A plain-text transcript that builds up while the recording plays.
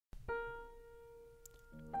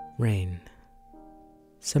Rain.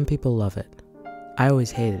 Some people love it. I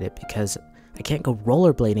always hated it because I can't go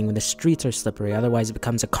rollerblading when the streets are slippery, otherwise it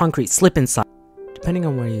becomes a concrete slip and slide. Depending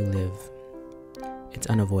on where you live, it's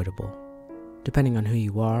unavoidable. Depending on who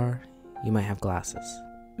you are, you might have glasses.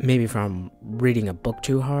 Maybe from reading a book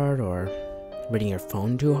too hard, or reading your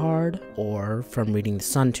phone too hard, or from reading the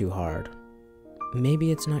sun too hard.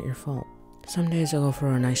 Maybe it's not your fault. Some days I go for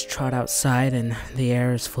a nice trot outside and the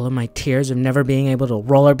air is full of my tears of never being able to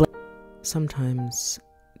rollerblade. Sometimes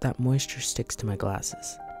that moisture sticks to my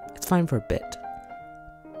glasses. It's fine for a bit,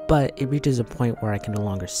 but it reaches a point where I can no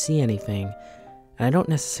longer see anything, and I don't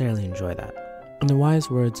necessarily enjoy that. In the wise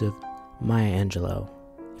words of Maya Angelou,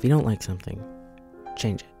 if you don't like something,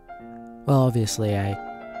 change it. Well, obviously I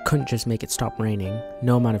couldn't just make it stop raining.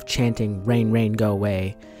 No amount of chanting, rain, rain, go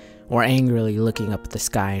away, or angrily looking up at the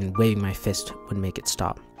sky and waving my fist would make it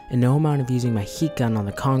stop. And no amount of using my heat gun on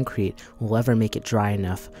the concrete will ever make it dry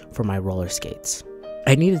enough for my roller skates.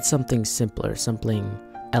 I needed something simpler, something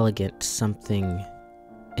elegant, something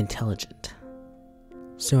intelligent.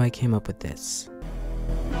 So I came up with this.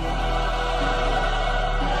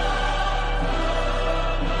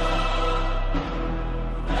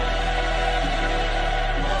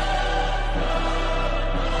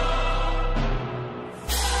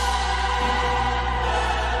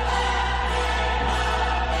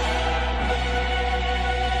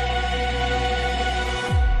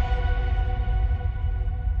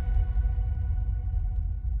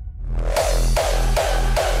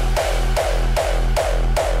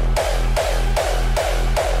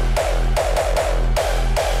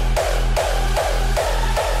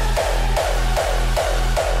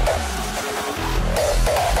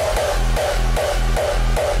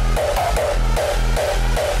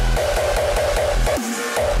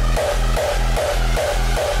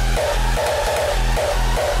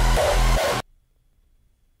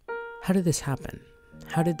 How did this happen?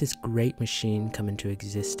 How did this great machine come into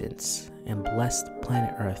existence and bless the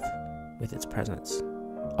planet Earth with its presence?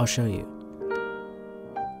 I'll show you.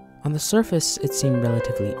 On the surface, it seemed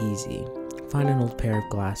relatively easy. Find an old pair of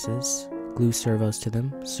glasses, glue servos to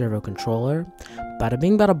them, servo controller, bada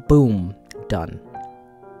bing bada boom, done.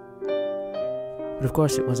 But of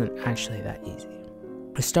course it wasn't actually that easy.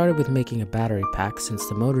 I started with making a battery pack since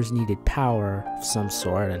the motors needed power of some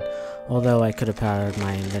sort, and although I could have powered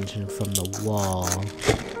my invention from the wall,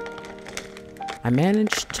 I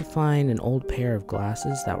managed to find an old pair of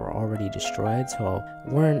glasses that were already destroyed, so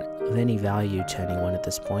weren't of any value to anyone at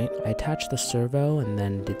this point. I attached the servo and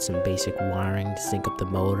then did some basic wiring to sync up the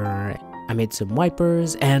motor. I made some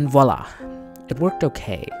wipers, and voila! It worked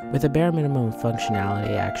okay, with a bare minimum of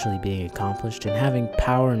functionality actually being accomplished and having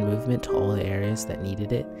power and movement to all the areas that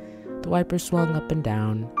needed it. The wipers swung up and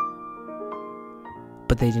down,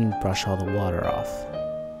 but they didn't brush all the water off.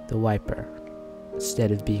 The wiper,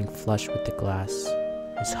 instead of being flush with the glass,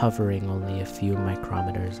 was hovering only a few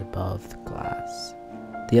micrometers above the glass.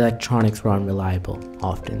 The electronics were unreliable.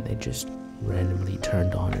 Often they just randomly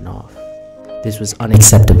turned on and off. This was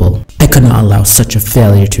unacceptable. I could not allow such a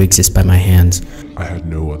failure to exist by my hands. I had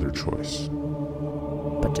no other choice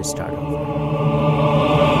but to start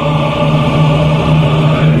over.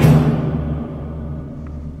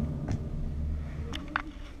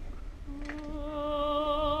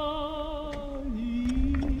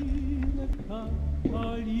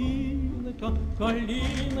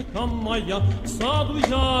 Калинка моя, в саду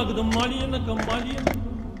ягода, малинка, малинка.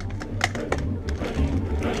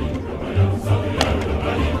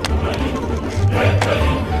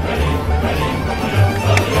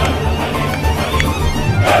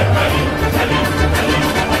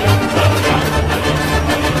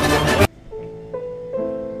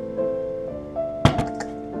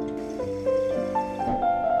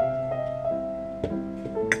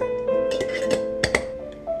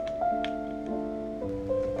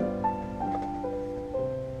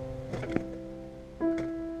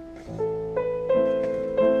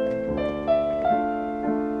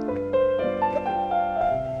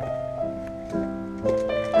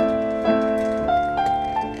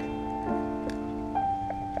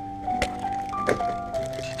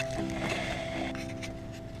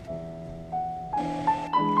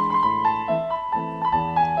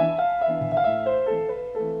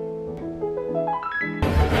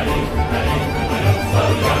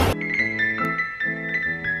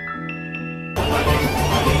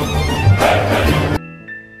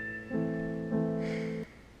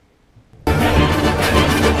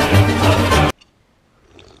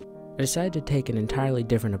 I decided to take an entirely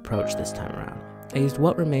different approach this time around. I used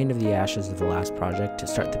what remained of the ashes of the last project to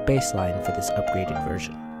start the baseline for this upgraded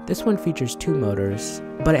version. This one features 2 motors,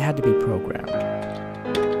 but it had to be programmed.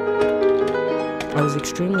 I was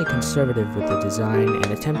extremely conservative with the design and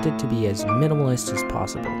attempted to be as minimalist as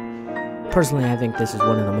possible. Personally, I think this is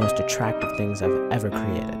one of the most attractive things I've ever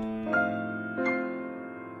created.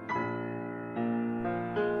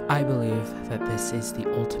 I believe that this is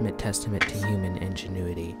the ultimate testament to human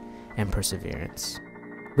ingenuity and perseverance.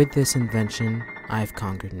 With this invention, I've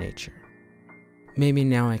conquered nature. Maybe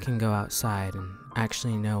now I can go outside and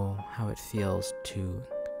actually know how it feels to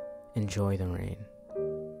enjoy the rain.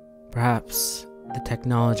 Perhaps the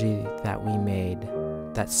technology that we made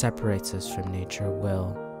that separates us from nature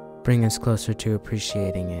will bring us closer to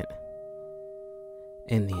appreciating it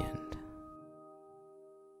in the end.